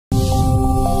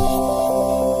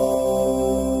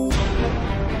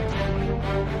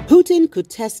Putin could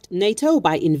test NATO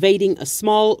by invading a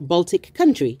small Baltic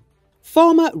country.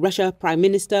 Former Russia Prime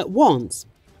Minister warns.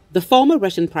 The former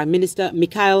Russian Prime Minister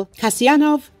Mikhail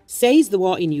Kasyanov says the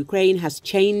war in Ukraine has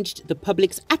changed the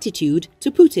public's attitude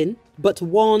to Putin, but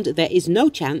warned there is no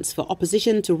chance for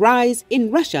opposition to rise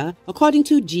in Russia, according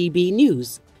to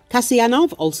GBnews.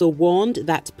 Kasyanov also warned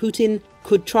that Putin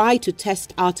could try to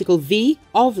test Article V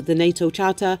of the NATO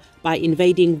Charter by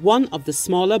invading one of the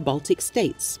smaller Baltic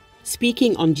states.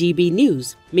 Speaking on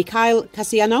GBnews, Mikhail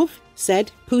Kasyanov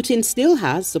said Putin still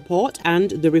has support,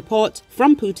 and the report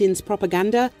from Putin's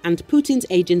propaganda and Putin's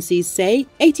agencies say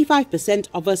 85%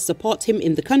 of us support him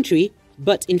in the country,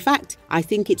 but in fact, I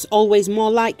think it's always more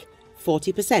like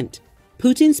 40%.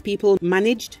 Putin's people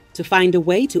managed to find a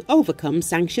way to overcome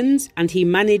sanctions, and he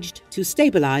managed to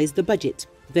stabilise the budget.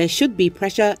 There should be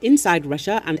pressure inside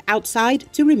Russia and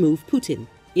outside to remove Putin.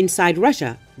 Inside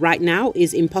Russia, right now,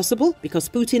 is impossible because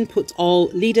Putin put all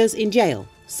leaders in jail.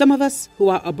 Some of us who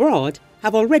are abroad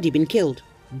have already been killed.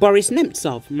 Boris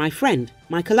Nemtsov, my friend,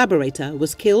 my collaborator,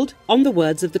 was killed on the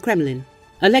words of the Kremlin.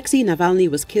 Alexei Navalny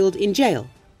was killed in jail,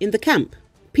 in the camp.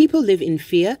 People live in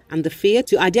fear, and the fear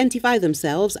to identify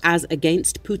themselves as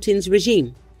against Putin's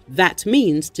regime. That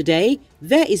means today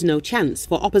there is no chance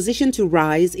for opposition to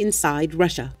rise inside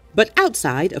Russia. But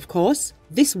outside, of course,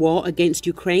 this war against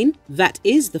Ukraine, that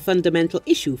is the fundamental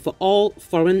issue for all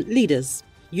foreign leaders.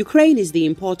 Ukraine is the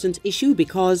important issue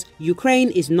because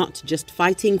Ukraine is not just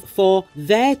fighting for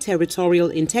their territorial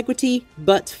integrity,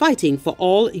 but fighting for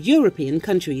all European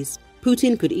countries.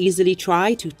 Putin could easily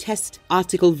try to test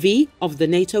Article V of the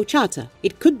NATO Charter.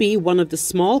 It could be one of the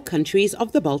small countries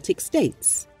of the Baltic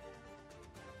states.